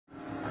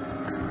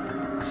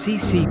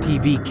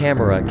CCTV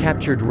camera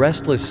captured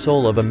restless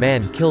soul of a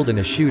man killed in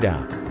a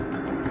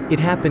shootout. It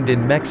happened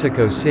in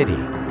Mexico City.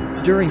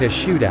 During a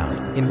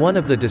shootout, in one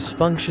of the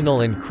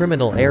dysfunctional and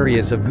criminal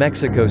areas of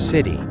Mexico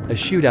City, a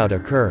shootout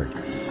occurred,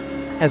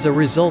 as a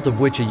result of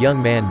which a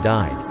young man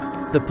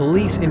died. The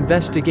police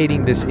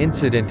investigating this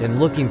incident and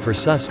looking for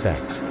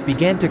suspects,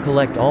 began to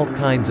collect all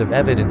kinds of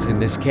evidence in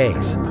this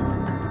case.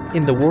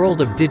 In the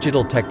world of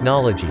digital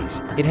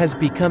technologies, it has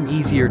become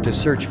easier to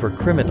search for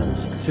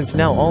criminals, since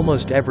now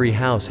almost every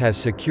house has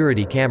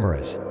security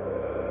cameras.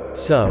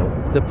 So,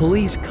 the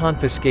police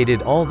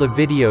confiscated all the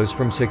videos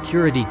from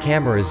security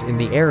cameras in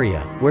the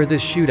area where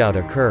this shootout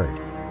occurred.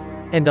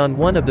 And on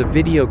one of the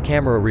video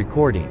camera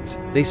recordings,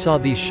 they saw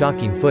these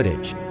shocking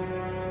footage.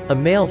 A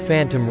male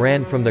phantom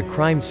ran from the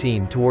crime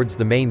scene towards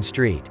the main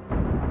street.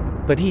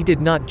 But he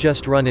did not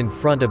just run in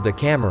front of the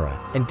camera,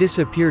 and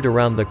disappeared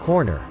around the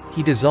corner,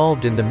 he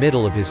dissolved in the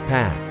middle of his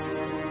path.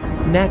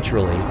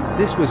 Naturally,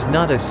 this was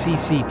not a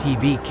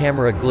CCTV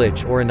camera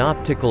glitch or an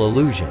optical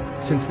illusion,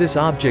 since this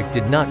object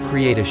did not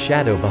create a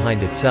shadow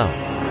behind itself.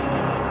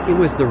 It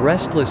was the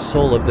restless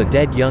soul of the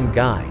dead young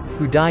guy,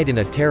 who died in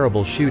a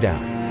terrible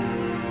shootout.